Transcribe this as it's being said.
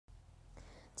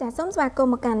ចាសសូមស្វាគម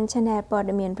ន៍មកកាន់ Channel ព័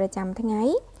ត៌មានប្រចាំថ្ងៃ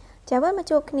ចាវិលមក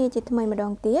ជួបគ្នាជាថ្មីម្ដ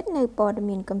ងទៀតនៅព័ត៌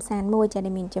មានកំសាន្តមួយចាដែ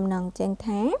លមានចំណងជើង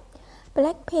ថា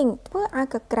Blackpink ធ្វើឲ្យ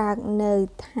កក្រើកនៅ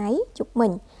ថៃជប់មិ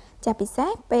ញចាពិសេ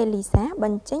សពេលលីសាប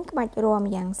ញ្ចេញក្បាច់រាំ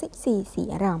យ៉ាងសិចស៊ី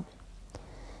អារម្មណ៍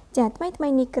ចាថ្មី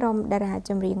នេះក្រុមតារា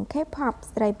ចម្រៀង K-pop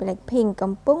ស្រី Blackpink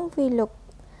កំពុងវិលុក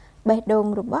បេះដូង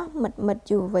របស់មិត្ត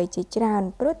យុវវ័យជាច្រើន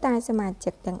ព្រោះតែសមាជិ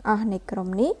កទាំងអស់នៃក្រុម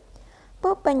នេះ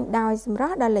ពោពេញដោយសម្រ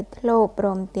ស់ដ៏លេចធ្លោព្រ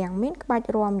មទាំងមានក្បាច់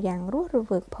រាំយ៉ាងរស់រ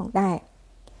វើកផងដែរ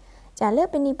ចាលើ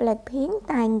ពីនេះ Blackpink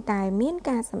តែងតែមាន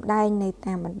ការសម្ដែងនៅ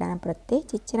តាមបណ្ដាប្រទេស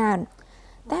ជាច្រើន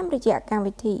តាមរយៈកម្ម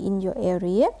វិធី In Your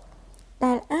Area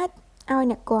ដែលអាចឲ្យ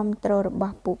អ្នកគាំទ្ររប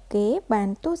ស់ពួកគេបាន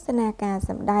ទស្សនាការ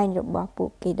សម្ដែងរបស់ពួក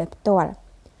គេដោយផ្ទាល់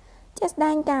ជាស្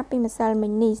ដែងការពីម្សិលមិ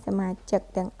ញនេះសមាជិក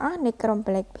ទាំងអស់នៃក្រុម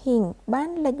Blackpink បាន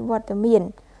លេចវត្តមាន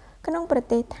ក្នុងប្រ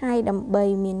ទេសថៃដើម្បី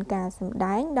មានការសម្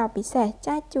ដែងដ៏ពិសេស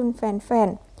ចែកជូន fan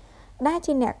ដែល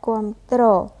ជាអ្នកគាំទ្រ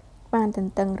បានទ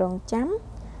ន្ទឹងរង់ចាំ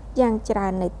យ៉ាងច្រើ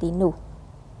ននៅទីនោះ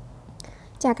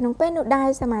ចាក្នុងពេលនោះដែរ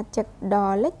សមាជិកដ៏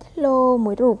លេចធ្លោ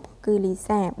មួយរូបគឺលី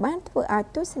សាបានធ្វើឲ្យ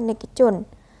ទស្សនិកជន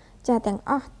ចាទាំង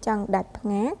អស់ចង់ដាច់ផ្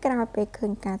ងាក្រោយពេលឃើ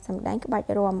ញការសម្ដែងក្បាច់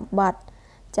រាំបទ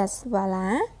ចាស្វាឡា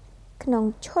ក្នុង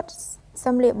ឈុតស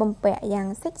ម្លៀកបំពាក់យ៉ាង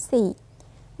សិចស៊ី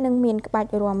និងមានក្បាច់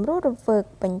រាំរស់រវើក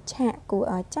បញ្ឆាកគួរ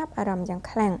ឲ្យចាប់អារម្មណ៍យ៉ាង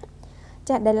ខ្លាំង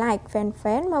ចាដែល like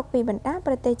fan មកពីបណ្ដា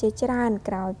ប្រទេសជាច្រើន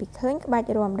ក្រោយពីឃើញក្បាច់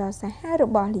រាំដ៏សាហាវរ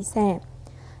បស់លីសា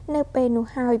នៅពេលនោះ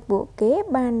ហើយពួកគេ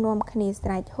បាននាំគ្នាស្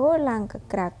រែកហូឡើងក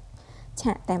ក្រើក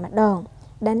ឆាកតែម្ដង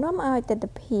ដែលនាំឲ្យទិដ្ឋ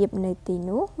ភាពនៅទី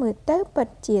នោះមើលទៅពិត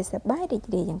ជាសប្បាយរីក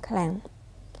រាយយ៉ាងខ្លាំង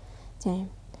ចា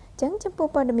ចឹងចំពោះ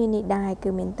ព័ត៌មាននេះដែរគឺ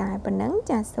មានតែប៉ុណ្ណឹង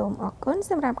ចាសូមអរគុណ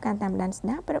សម្រាប់ការតាមដានស្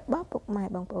ដាប់របស់ពុកម៉ែ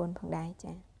បងប្អូនផងដែរ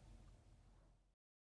ចា